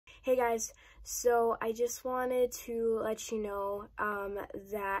Hey guys, so I just wanted to let you know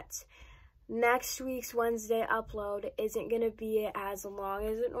that next week's Wednesday upload isn't going to be as long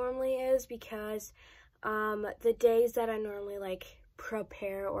as it normally is because the days that I normally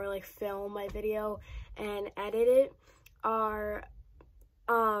prepare or film my video and edit it are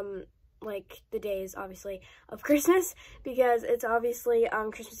the days obviously of Christmas, because it's obviously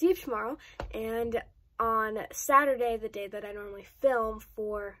Christmas Eve tomorrow, and on Saturday, the day that I normally film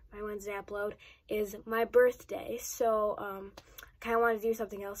for my Wednesday upload, is my birthday. So I kind of want to do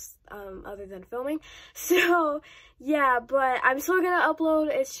something else other than filming. So yeah, but I'm still gonna upload.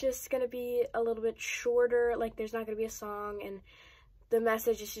 It's just gonna be a little bit shorter. There's not gonna be a song, and the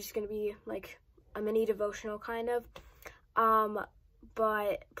message is just gonna be a mini devotional kind of.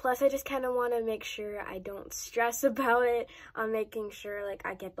 But plus I just kind of want to make sure I don't stress about it. I'm making sure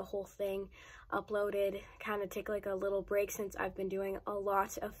I get the whole thing uploaded, kind of take a little break since I've been doing a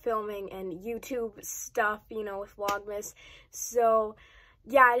lot of filming and YouTube stuff, with Vlogmas. So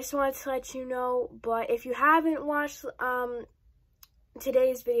yeah, I just wanted to let you know. But if you haven't watched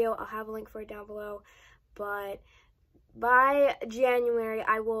today's video, I'll have a link for it down below. But by January,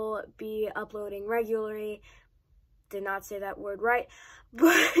 I will be uploading regularly. Did not say that word right,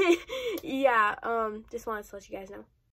 but yeah, just wanted to let you guys know.